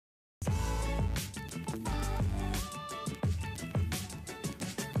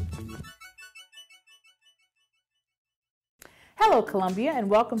Hello Columbia, and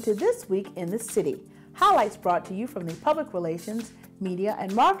welcome to This Week in the City. Highlights brought to you from the Public Relations, Media,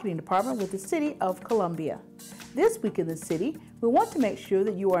 and Marketing Department with the City of Columbia. This Week in the City, we want to make sure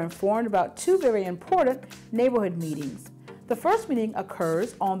that you are informed about two very important neighborhood meetings. The first meeting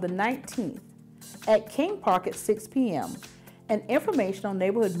occurs on the 19th at King Park at 6 p.m. An informational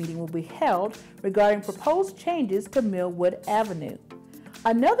neighborhood meeting will be held regarding proposed changes to Millwood Avenue.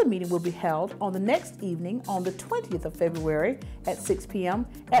 Another meeting will be held on the next evening on the 20th of February at 6 p.m.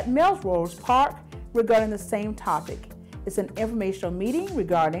 at Melrose Park regarding the same topic. It's an informational meeting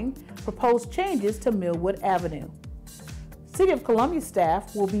regarding proposed changes to Millwood Avenue. City of Columbia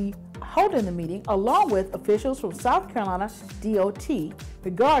staff will be holding the meeting along with officials from South Carolina DOT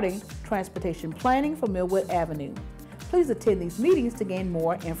regarding transportation planning for Millwood Avenue. Please attend these meetings to gain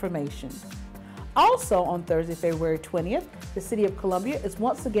more information. Also on Thursday, February 20th, the City of Columbia is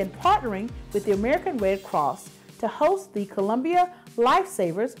once again partnering with the American Red Cross to host the Columbia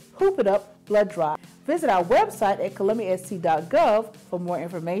Lifesavers Hoop It Up Blood Drive. Visit our website at columbiasc.gov for more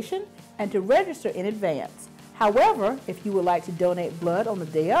information and to register in advance. However, if you would like to donate blood on the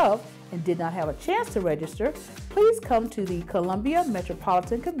day of and did not have a chance to register, please come to the Columbia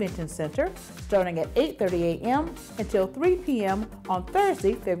Metropolitan Convention Center starting at 8:30 a.m. until 3 p.m. on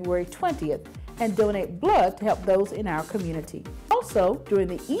Thursday, February 20th. And donate blood to help those in our community. Also, during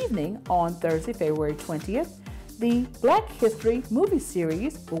the evening on Thursday, February 20th, the Black History movie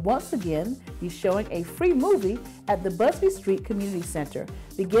series will once again be showing a free movie at the Busby Street Community Center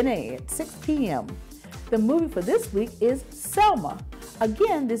beginning at 6 p.m. The movie for this week is Selma.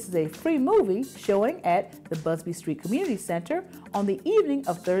 Again, this is a free movie showing at the Busby Street Community Center on the evening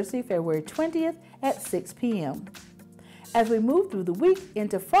of Thursday, February 20th at 6 p.m. As we move through the week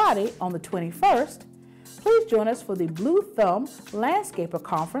into Friday on the 21st, please join us for the Blue Thumb Landscaper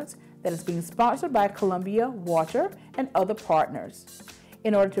Conference that is being sponsored by Columbia Water and other partners.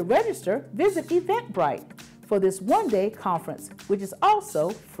 In order to register, visit Eventbrite for this one-day conference, which is also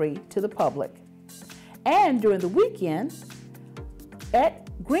free to the public. And during the weekend at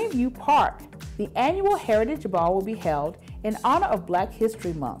Greenview Park, the annual Heritage Ball will be held in honor of Black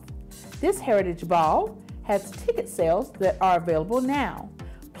History Month. This Heritage Ball has ticket sales that are available now.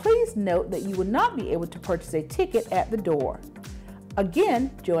 Please note that you will not be able to purchase a ticket at the door. Again,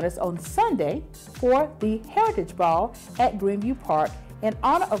 join us on Sunday for the Heritage Ball at Greenview Park in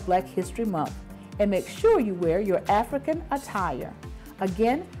honor of Black History Month, and make sure you wear your African attire.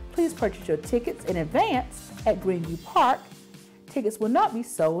 Again, please purchase your tickets in advance at Greenview Park. Tickets will not be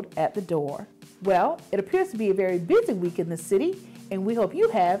sold at the door. Well, it appears to be a very busy week in the city, and we hope you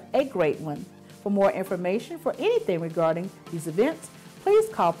have a great one. For more information for anything regarding these events, please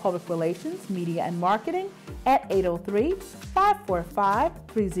call Public Relations, Media, and Marketing at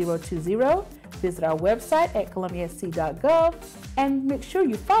 803-545-3020. Visit our website at columbiasc.gov and make sure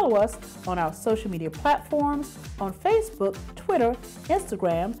you follow us on our social media platforms on Facebook, Twitter,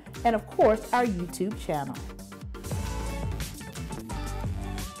 Instagram, and of course our YouTube channel.